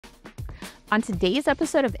On today's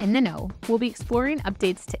episode of In the Know, we'll be exploring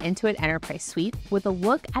updates to Intuit Enterprise Suite with a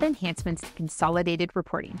look at enhancements to consolidated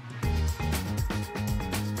reporting.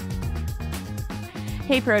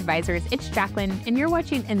 Hey Pro Advisors, it's Jacqueline, and you're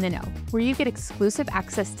watching In the Know, where you get exclusive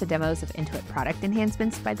access to demos of Intuit product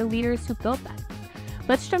enhancements by the leaders who built them.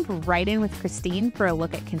 Let's jump right in with Christine for a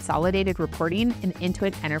look at consolidated reporting in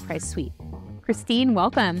Intuit Enterprise Suite. Christine,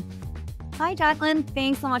 welcome. Hi, Jacqueline.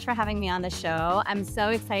 Thanks so much for having me on the show. I'm so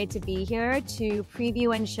excited to be here to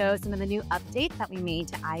preview and show some of the new updates that we made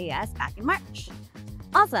to IES back in March.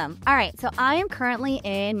 Awesome. All right. So I am currently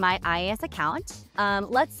in my IES account.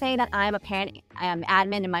 Let's say that I'm a parent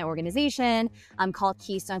admin in my organization. I'm called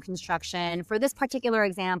Keystone Construction. For this particular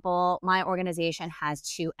example, my organization has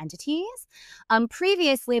 2 entities.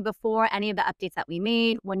 Previously, before any of the updates that we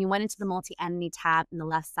made, when you went into the multi-entity tab in the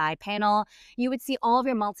left side panel, you would see all of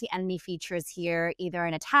your multi-entity features here, either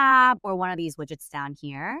in a tab or one of these widgets down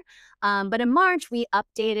here. But in March, we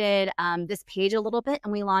updated this page a little bit,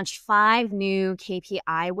 and we launched 5 new KPI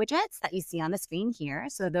widgets that you see on the screen here.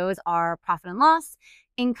 So those are profit and loss,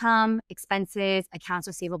 income, expenses, accounts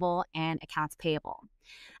receivable, and accounts payable.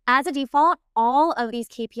 As a default, all of these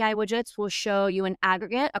KPI widgets will show you an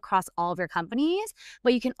aggregate across all of your companies,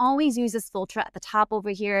 but you can always use this filter at the top over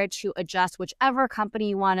here to adjust whichever company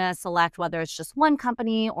you want to select, whether it's just one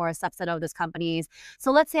company or a subset of those companies.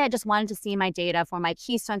 So let's say I just wanted to see my data for my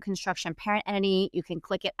Keystone Construction parent entity. You can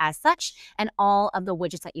click it as such, and all of the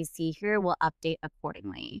widgets that you see here will update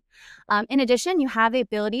accordingly. In addition, you have the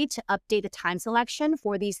ability to update the time selection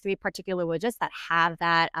for these 3 particular widgets that have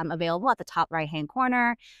that available at the top right-hand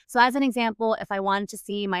corner. So as an example, if I wanted to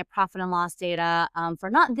see my profit and loss data for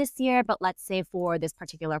not this year, but let's say for this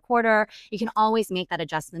particular quarter, you can always make that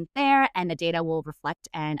adjustment there and the data will reflect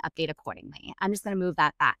and update accordingly. I'm just going to move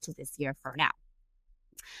that back to this year for now.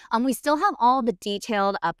 We still have all the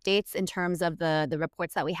detailed updates in terms of the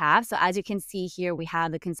reports that we have. So as you can see here, we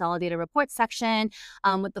have the consolidated reports section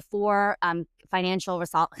with the 4 financial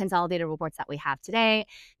consolidated reports that we have today.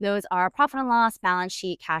 Those are profit and loss, balance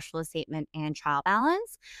sheet, cash flow statement, and trial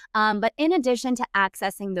balance. But in addition to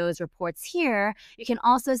accessing those reports here, you can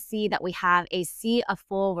also see that we have a See a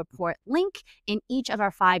Full Report link in each of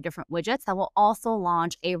our 5 different widgets that will also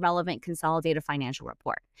launch a relevant consolidated financial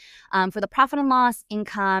report. For the profit and loss,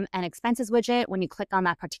 income, and expenses widget, when you click on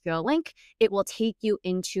that particular link, it will take you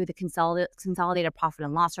into the consolidated profit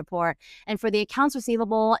and loss report. And for the accounts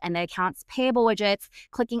receivable and the accounts payable widgets,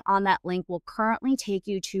 clicking on that link will currently take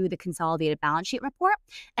you to the consolidated balance sheet report.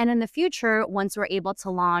 And in the future, once we're able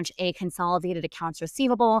to launch a consolidated accounts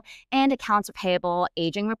receivable and accounts payable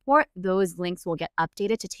aging report, those links will get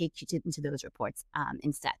updated to take you into those reports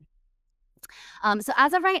instead. So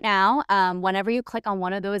as of right now, whenever you click on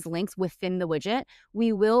one of those links within the widget,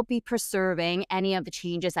 we will be preserving any of the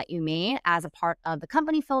changes that you made as a part of the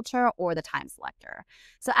company filter or the time selector.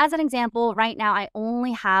 So as an example, right now, I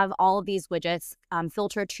only have all of these widgets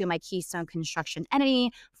filtered to my Keystone Construction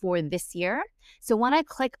entity for this year. So when I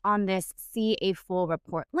click on this See a Full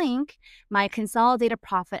Report link, my consolidated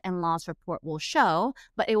profit and loss report will show,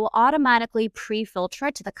 but it will automatically pre-filter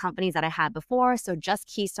it to the companies that I had before. So just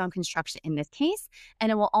Keystone Construction in this case,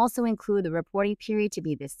 and it will also include the reporting period to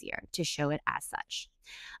be this year to show it as such.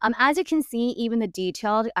 As you can see, even the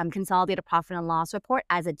detailed consolidated profit and loss report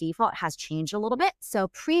as a default has changed a little bit. So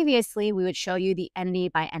previously, we would show you the entity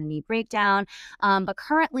by entity breakdown, but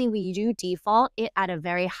currently we do default it at a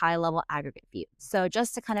very high level aggregate view. So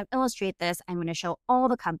just to kind of illustrate this, I'm going to show all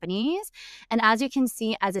the companies. And as you can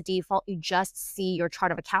see, as a default, you just see your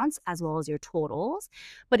chart of accounts as well as your totals.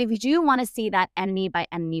 But if you do want to see that entity by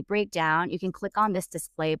entity breakdown, you can click on this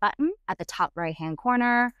display button at the top right-hand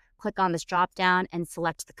corner. Click on this drop down and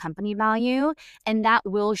select the company value, and that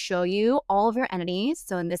will show you all of your entities.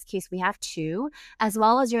 So in this case, we have 2, as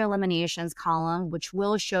well as your eliminations column, which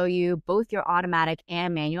will show you both your automatic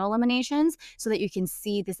and manual eliminations so that you can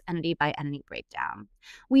see this entity by entity breakdown.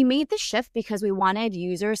 We made the shift because we wanted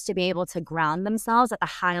users to be able to ground themselves at the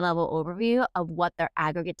high level overview of what their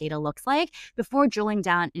aggregate data looks like before drilling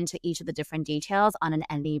down into each of the different details on an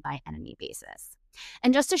entity by entity basis.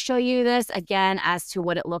 And just to show you this again as to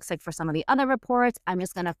what it looks like for some of the other reports, I'm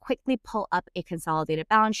just going to quickly pull up a consolidated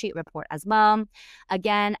balance sheet report as well.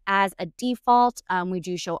 Again, as a default, we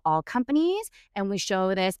do show all companies, and we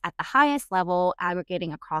show this at the highest level,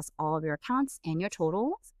 aggregating across all of your accounts and your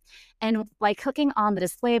totals. And by clicking on the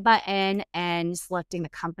display button and selecting the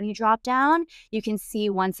company dropdown, you can see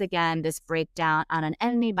once again this breakdown on an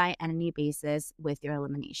entity by entity basis with your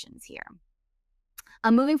eliminations here.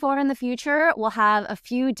 Moving forward in the future, we'll have a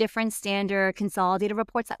few different standard consolidated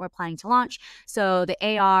reports that we're planning to launch. So the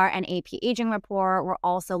AR and AP aging report, we're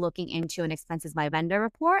also looking into an expenses by vendor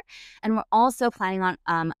report. And we're also planning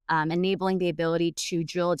on enabling the ability to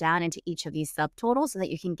drill down into each of these subtotals so that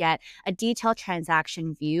you can get a detailed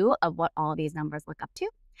transaction view of what all of these numbers look up to.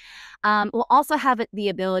 We'll also have the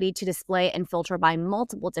ability to display and filter by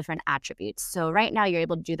multiple different attributes. So right now you're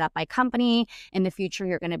able to do that by company. In the future,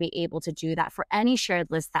 you're going to be able to do that for any shared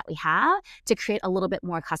list that we have to create a little bit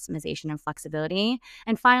more customization and flexibility.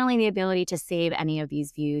 And finally, the ability to save any of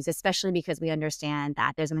these views, especially because we understand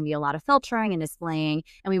that there's going to be a lot of filtering and displaying,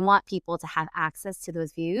 and we want people to have access to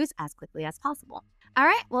those views as quickly as possible. All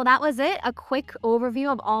right, well, that was it. A quick overview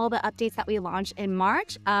of all the updates that we launched in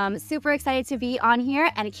March. Super excited to be on here,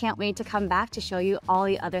 and I can't wait to come back to show you all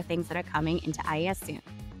the other things that are coming into IES soon.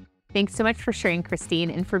 Thanks so much for sharing, Christine,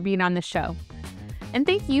 and for being on the show. And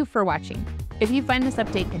thank you for watching. If you find this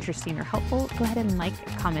update interesting or helpful, go ahead and like,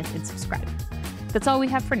 comment, and subscribe. That's all we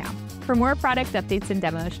have for now. For more product updates and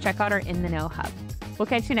demos, check out our In the Know hub. We'll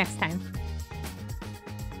catch you next time.